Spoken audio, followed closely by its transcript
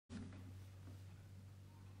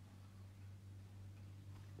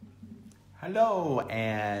Hello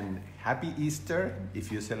and happy Easter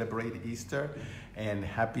if you celebrate Easter, and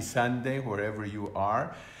happy Sunday wherever you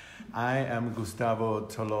are. I am Gustavo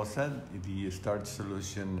Tolosa, the Starch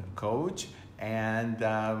Solution coach, and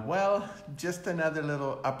just another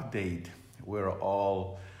little update. We're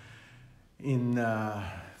all in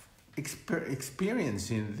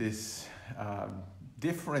experiencing this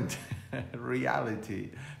different reality,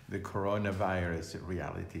 the coronavirus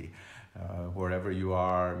reality. Wherever you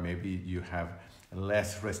are, maybe you have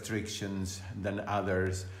less restrictions than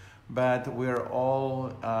others, but we're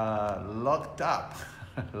all locked up,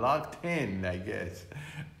 locked in, I guess.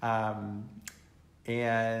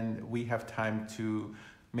 And we have time to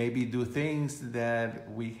maybe do things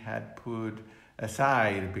that we had put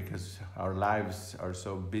aside because our lives are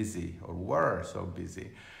so busy or were so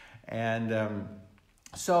busy. And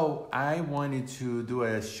so I wanted to do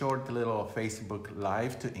a short little Facebook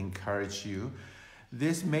Live to encourage you.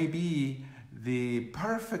 This may be the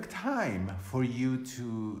perfect time for you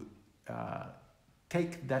to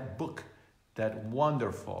take that book, that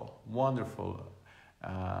wonderful,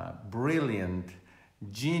 brilliant,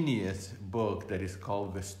 genius book that is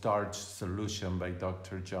called The Starch Solution by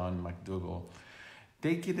Dr. John McDougall.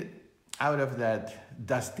 Take it out of that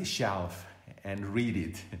dusty shelf and read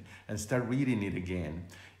it and start reading it again.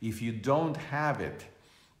 If you don't have it,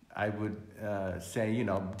 I would say,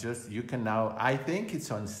 you can now, I think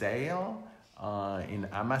it's on sale in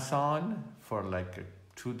Amazon for like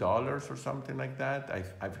 $2 or something like that.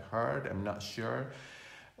 I've heard, I'm not sure.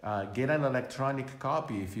 Get an electronic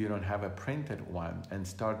copy if you don't have a printed one and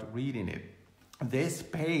start reading it. This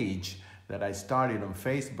page that I started on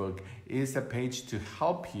Facebook is a page to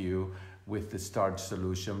help you with the Starch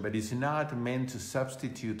Solution, but it's not meant to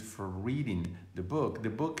substitute for reading the book.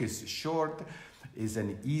 The book is short, is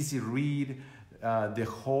an easy read. The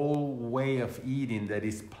whole way of eating that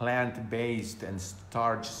is plant-based and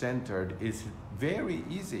starch-centered is very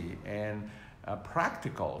easy and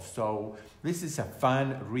practical. So this is a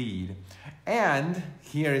fun read. And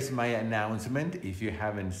here is my announcement, if you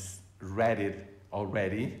haven't read it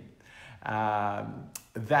already,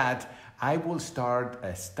 that I will start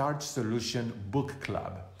a Starch Solution Book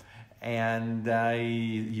Club, and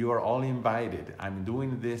you are all invited. I'm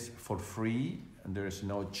doing this for free, and there's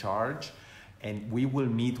no charge, and we will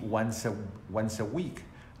meet once a week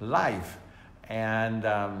live, and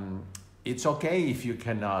it's okay if you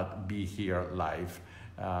cannot be here live.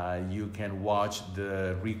 You can watch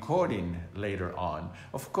the recording later on.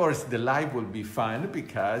 Of course, the live will be fun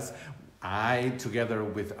because I, together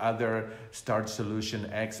with other Starch Solution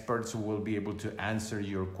experts, will be able to answer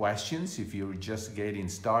your questions if you're just getting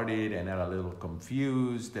started and are a little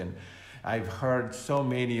confused. And I've heard so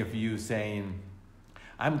many of you saying,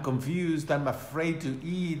 I'm confused, I'm afraid to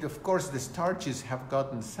eat. Of course, the starches have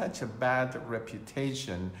gotten such a bad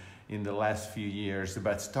reputation in the last few years,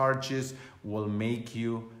 but starches will make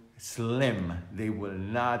you slim. They will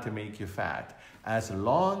not make you fat, as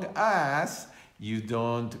long as you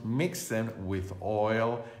don't mix them with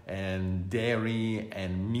oil and dairy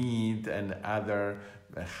and meat and other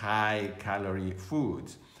high-calorie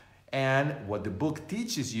foods. And what the book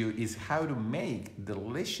teaches you is how to make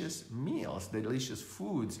delicious meals, delicious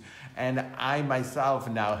foods. And I myself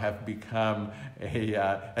now have become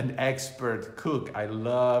an expert cook. I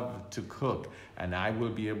love to cook, and I will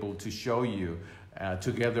be able to show you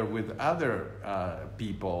together with other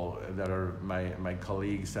people that are my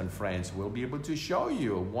colleagues and friends, we'll be able to show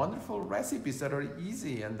you wonderful recipes that are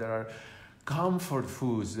easy and that are comfort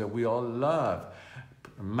foods that we all love.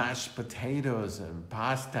 Mashed potatoes and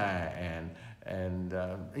pasta and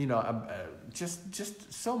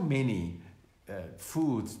just so many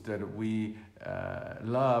foods that we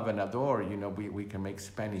love and adore. We can make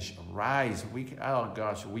Spanish rice.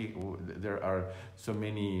 There are so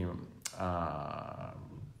many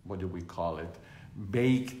what do we call it?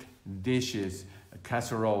 Baked dishes,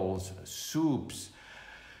 casseroles, soups.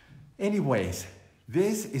 Anyways,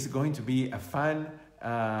 this is going to be a fun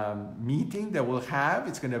meeting that we'll have.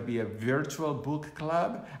 It's going to be a virtual book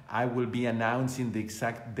club. I will be announcing the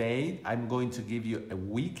exact date. I'm going to give you a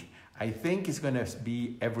week. I think it's going to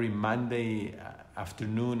be every Monday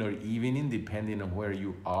afternoon or evening, depending on where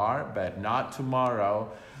you are, but not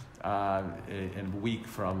tomorrow, a week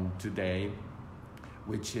from today,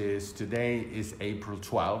 which is today is April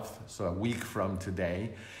 12th, so a week from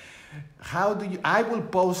today. I will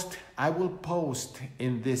post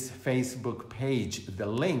in this Facebook page the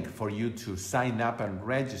link for you to sign up and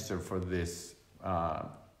register for this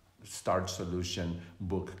Starch Solution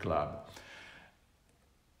Book Club.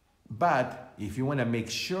 But if you want to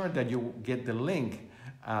make sure that you get the link,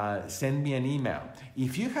 send me an email.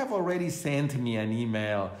 If you have already sent me an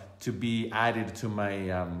email to be added to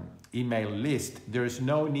my email list, there's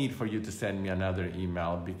no need for you to send me another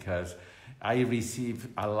email because I receive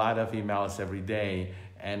a lot of emails every day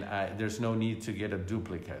and there's no need to get a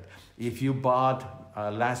duplicate. If you bought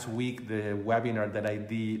last week the webinar that I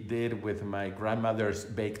did with my grandmother's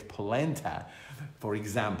baked polenta, for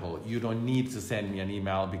example, you don't need to send me an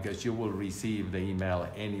email because you will receive the email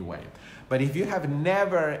anyway. But if you have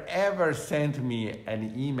never ever sent me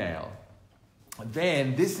an email,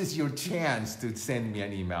 then this is your chance to send me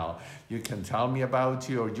an email. You can tell me about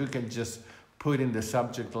you, or you can just put in the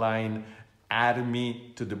subject line, add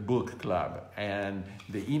me to the book club. And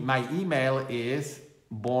my email is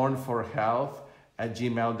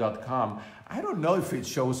bornforhealth@gmail.com. I don't know if it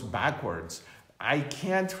shows backwards. I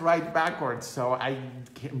can't write backwards, so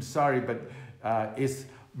I'm sorry, but it's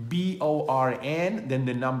BORN, then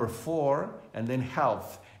the number 4, and then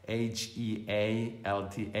health,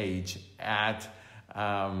 HEALTH, at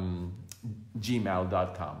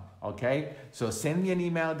gmail.com. Okay, so send me an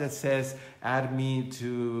email that says add me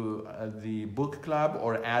to the book club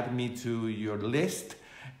or add me to your list,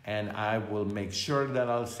 and I will make sure that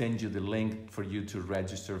I'll send you the link for you to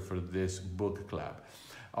register for this book club.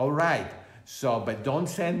 All right. So, but don't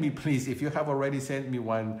send me, please. If you have already sent me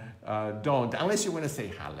one, don't, unless you want to say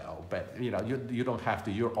hello. But you know, you don't have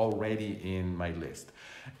to. You're already in my list.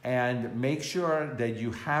 And make sure that you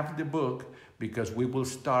have the book, because we will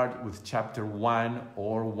start with chapter 1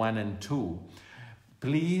 or 1 and 2.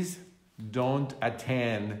 Please don't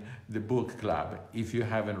attend the book club if you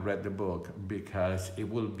haven't read the book, because it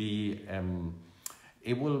will be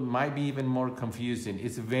might be even more confusing.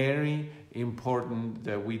 It's very important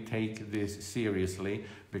that we take this seriously,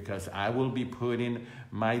 because I will be putting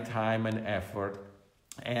my time and effort,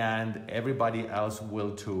 and everybody else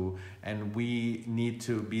will too, and we need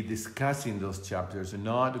to be discussing those chapters,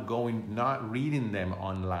 not reading them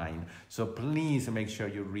online. So please make sure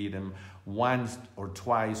you read them once or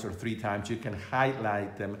twice or 3 times. You can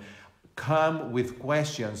highlight them. Come with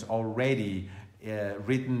questions already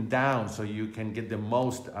written down so you can get the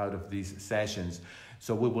most out of these sessions.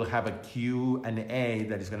 So we will have a Q&A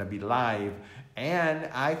that is going to be live, and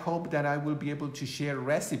I hope that I will be able to share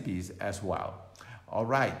recipes as well. All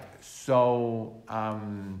right, so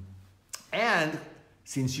and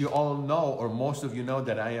since you all know, or most of you know,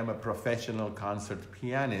 that I am a professional concert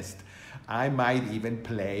pianist, I might even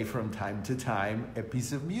play from time to time a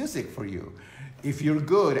piece of music for you, if you're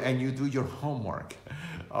good and you do your homework.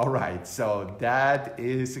 All right, so that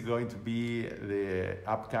is going to be the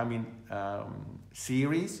upcoming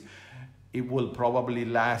series. It will probably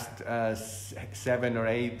last 7 or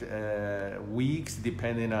 8 weeks,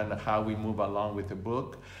 depending on how we move along with the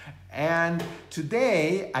book. And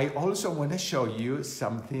today, I also want to show you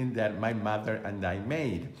something that my mother and I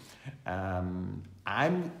made.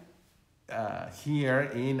 I'm here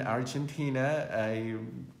in Argentina.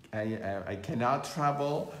 I cannot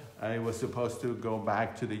travel. I was supposed to go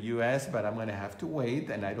back to the US, but I'm gonna have to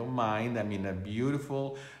wait, and I don't mind. I'm in a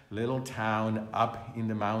beautiful little town up in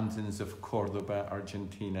the mountains of Cordoba,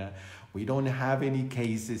 Argentina. We don't have any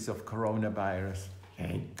cases of coronavirus,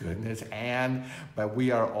 thank goodness, but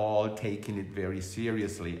we are all taking it very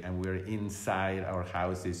seriously, and we're inside our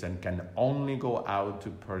houses and can only go out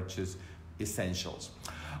to purchase essentials.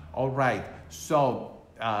 All right, so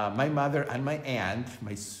my mother and my aunt,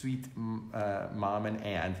 my sweet mom and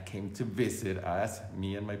aunt, came to visit us,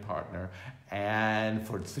 me and my partner, and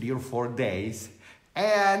for 3 or 4 days,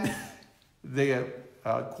 and the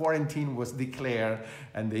quarantine was declared,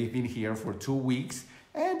 and they've been here for 2 weeks,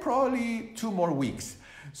 and probably 2 more weeks.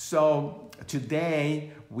 So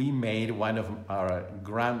today we made one of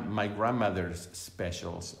my grandmother's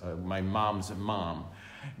specials, my mom's mom,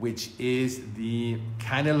 which is the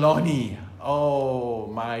cannelloni. Oh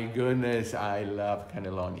my goodness, I love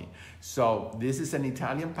cannelloni. So this is an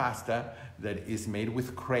Italian pasta that is made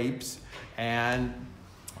with crepes, and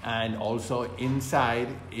also inside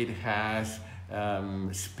it has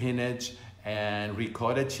spinach and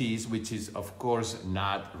ricotta cheese, which is of course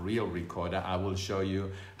not real ricotta. I will show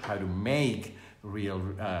you how to make real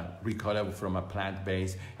ricotta from a plant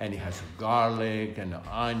base, and it has garlic and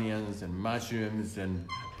onions and mushrooms and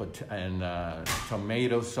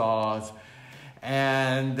tomato sauce,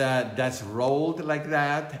 and that's rolled like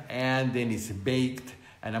that, and then it's baked.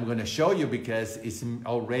 And I'm going to show you because it's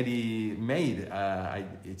already made.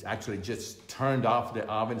 It's actually just turned off the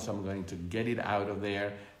oven, so I'm going to get it out of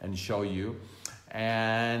there and show you.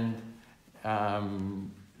 And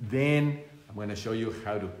then I'm going to show you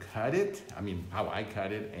how to cut it. I mean, how I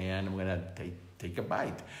cut it. And I'm going to take a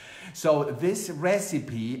bite. So this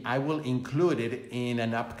recipe, I will include it in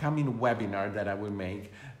an upcoming webinar that I will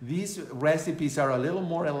make. These recipes are a little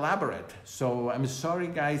more elaborate. So I'm sorry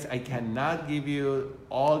guys, I cannot give you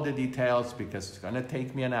all the details because it's gonna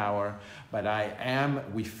take me an hour, but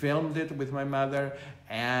we filmed it with my mother,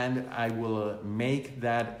 and I will make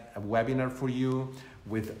that webinar for you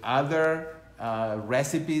with other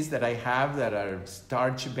recipes that I have that are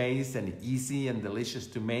starch-based and easy and delicious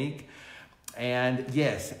to make. And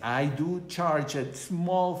yes, I do charge a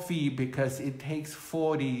small fee because it takes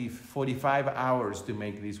 45 hours to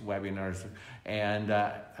make these webinars, and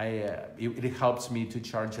it helps me to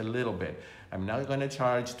charge a little bit. I'm not going to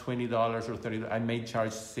charge $20 or $30. I may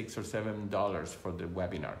charge $6 or $7 for the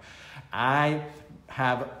webinar.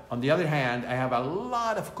 On the other hand, I have a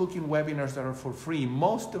lot of cooking webinars that are for free.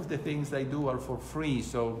 Most of the things I do are for free,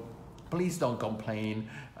 so please don't complain.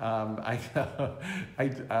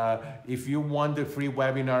 If you want the free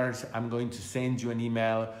webinars, I'm going to send you an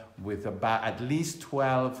email with about at least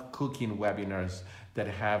 12 cooking webinars that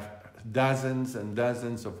have dozens and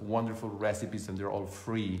dozens of wonderful recipes, and they're all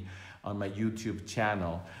free on my YouTube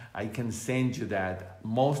channel. I can send you that.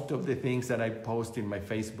 Most of the things that I post in my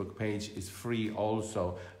Facebook page is free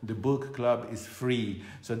also. The book club is free.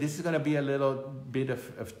 So this is gonna be a little bit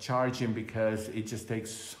of charging because it just takes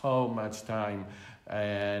so much time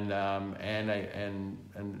and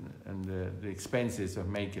the expenses of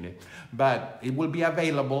making it. But it will be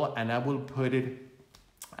available, and I will put it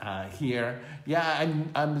here. Yeah,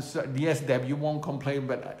 yes, Deb, you won't complain,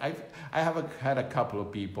 but I have had a couple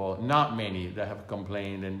of people, not many, that have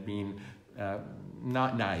complained and been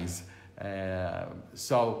not nice.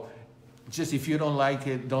 So just if you don't like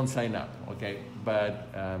it, don't sign up, okay? But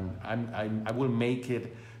I will make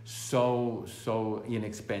it so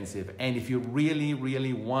inexpensive. And if you really,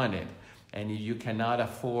 really want it, and you cannot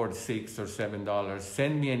afford $6 or $7,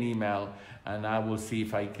 send me an email and I will see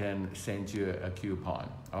if I can send you a coupon.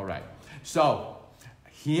 All right. So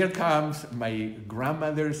here comes my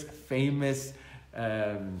grandmother's famous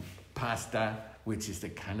pasta, which is the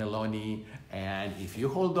cannelloni. And if you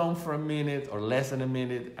hold on for a minute or less than a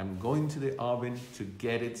minute, I'm going to the oven to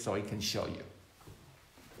get it so I can show you.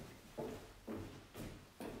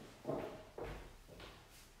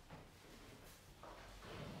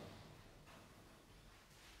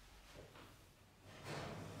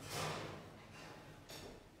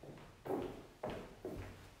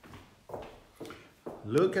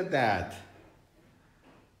 Look at that.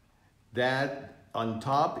 That on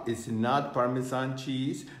top is not Parmesan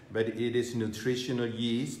cheese, but it is nutritional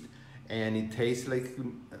yeast, and it tastes like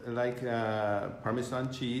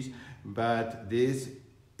Parmesan cheese, but this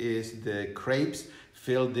is the crepes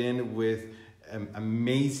filled in with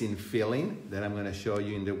amazing filling that I'm gonna show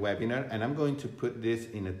you in the webinar, and I'm going to put this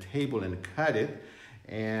in a table and cut it,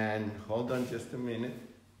 and hold on just a minute.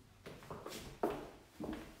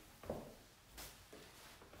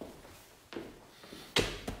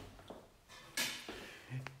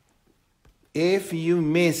 If you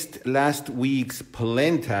missed last week's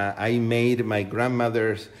polenta, I made my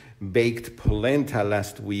grandmother's baked polenta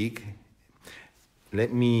last week.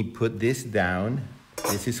 Let me put this down.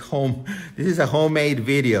 This is a homemade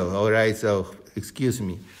video, all right? So excuse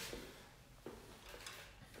me.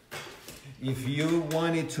 If you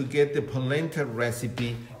wanted to get the polenta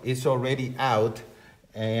recipe, it's already out,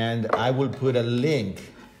 and I will put a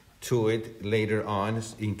link to it later on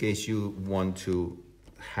in case you want to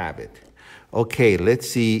have it. Okay, let's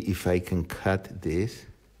see if I can cut this.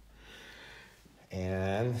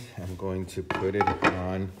 And I'm going to put it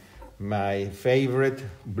on my favorite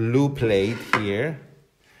blue plate here.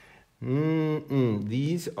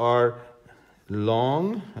 These are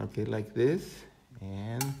long, okay, like this.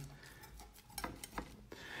 And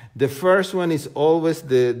the first one is always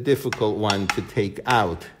the difficult one to take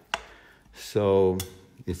out. So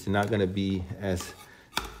it's not gonna be as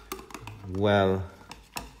well.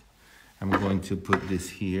 I'm going to put this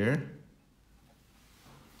here.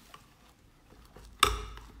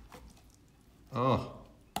 Oh,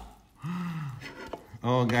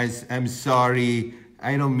 guys, I'm sorry.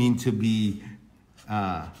 I don't mean to be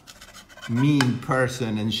a mean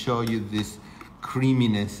person and show you this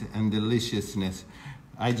creaminess and deliciousness.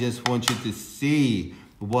 I just want you to see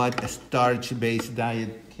what a starch-based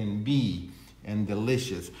diet can be and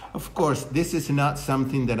delicious. Of course, this is not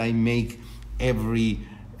something that I make every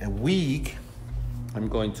week. I'm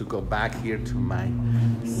going to go back here to my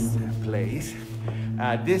place.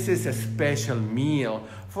 This is a special meal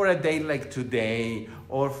for a day like today,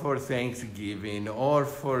 or for Thanksgiving, or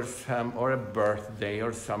or a birthday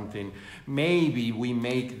or something. Maybe we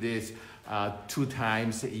make this 2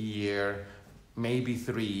 times a year, maybe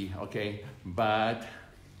 3, okay? But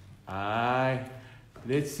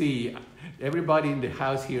let's see, everybody in the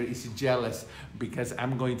house here is jealous because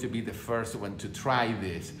I'm going to be the first one to try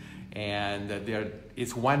this. And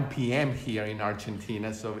it's 1 p.m. here in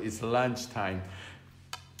Argentina, so it's lunchtime.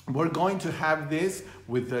 We're going to have this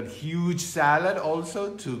with a huge salad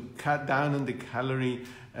also to cut down on the calorie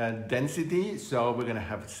density. So we're gonna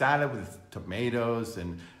have salad with tomatoes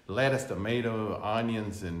and lettuce, tomato,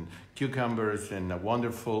 onions, and cucumbers, and a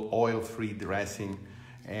wonderful oil-free dressing.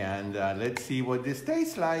 And let's see what this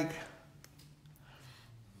tastes like.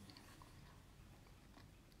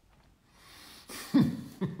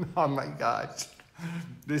 Oh my gosh,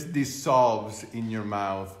 this dissolves in your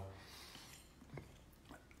mouth.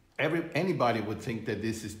 Anybody would think that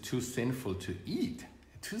this is too sinful to eat,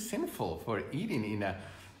 too sinful for eating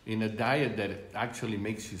in a diet that actually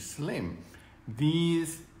makes you slim.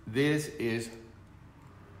 This is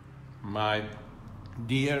my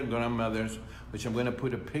dear grandmother's, which I'm going to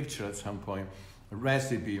put a picture at some point, a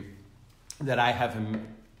recipe that I have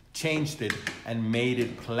changed it and made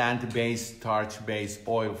it plant-based, starch-based,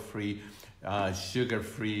 oil-free,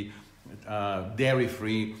 sugar-free,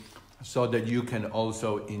 dairy-free, so that you can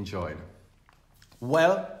also enjoy it.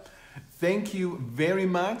 Well, thank you very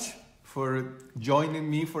much for joining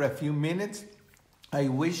me for a few minutes. I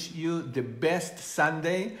wish you the best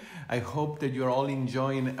Sunday. I hope that you're all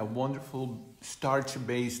enjoying a wonderful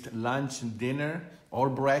starch-based lunch, dinner, or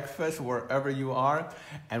breakfast, wherever you are.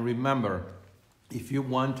 And remember, if you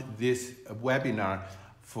want this webinar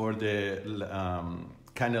for the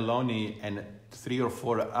cannelloni and 3 or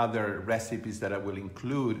 4 other recipes that I will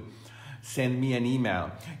include, send me an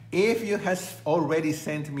email. If you have already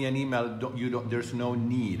sent me an email, there's no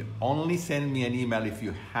need. Only send me an email if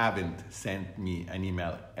you haven't sent me an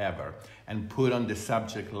email ever. And put on the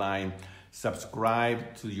subject line,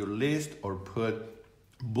 subscribe to your list, or put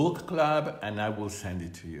book club, and I will send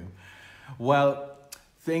it to you. Well,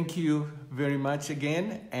 thank you very much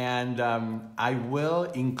again. And I will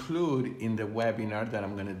include in the webinar that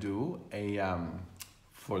I'm gonna do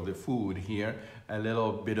for the food here, a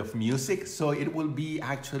little bit of music. So it will be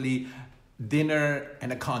actually dinner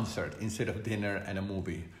and a concert instead of dinner and a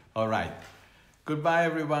movie. All right. Goodbye,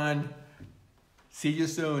 everyone. See you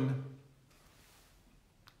soon.